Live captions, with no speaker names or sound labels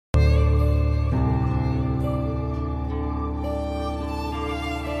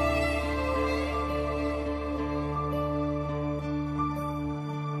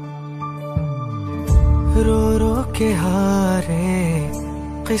हारे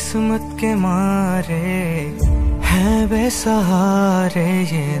किस्मत के मारे हैं बेसहारे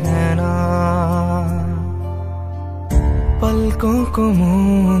ये नैना। पलकों को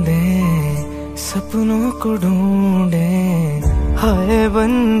मूंदे सपनों को ढूंढे हाय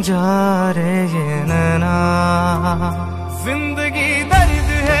बंजारे ये नैना। जिंदगी दर्द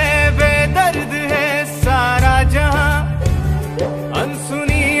है बेदर्द है सारा जहां,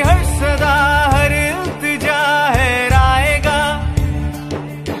 अनसुनी हर सदा हर इल्तिजा है राएगा।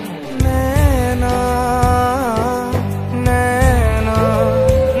 नैना नैना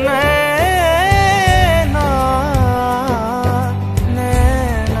नैना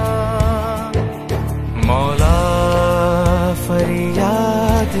नैना, मौला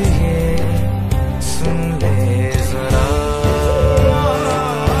फरियाद ये सुन ले जरा।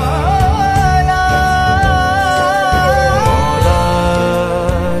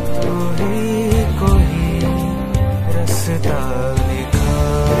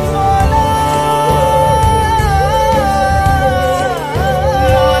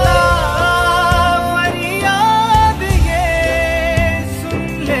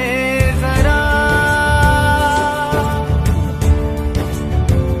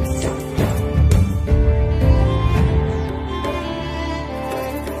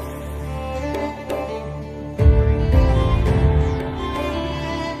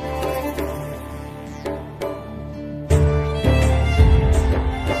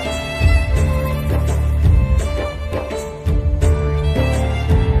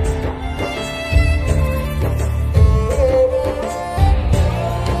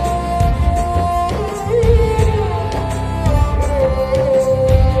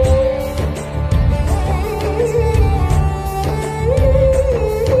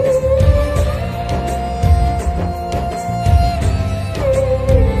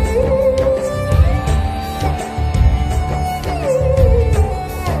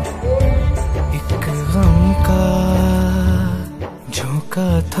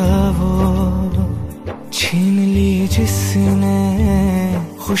 झोंका था वो छीन ली जिसने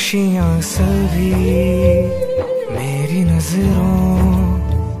खुशियां सभी मेरी नजरों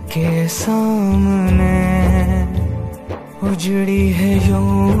के सामने। उजड़ी है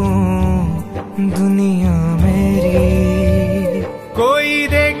यूं दुनिया मेरी, कोई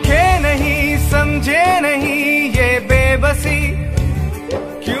देखे नहीं समझे नहीं ये बेबसी।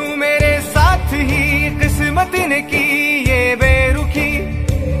 क्यों मेरे साथ ही किस्मत ने की ये बेरुखी।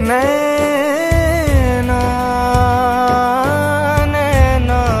 नैना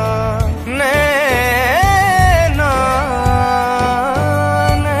नैना नैना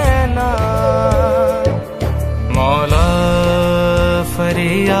नैना, मौला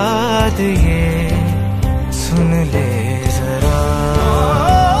फरियाद ये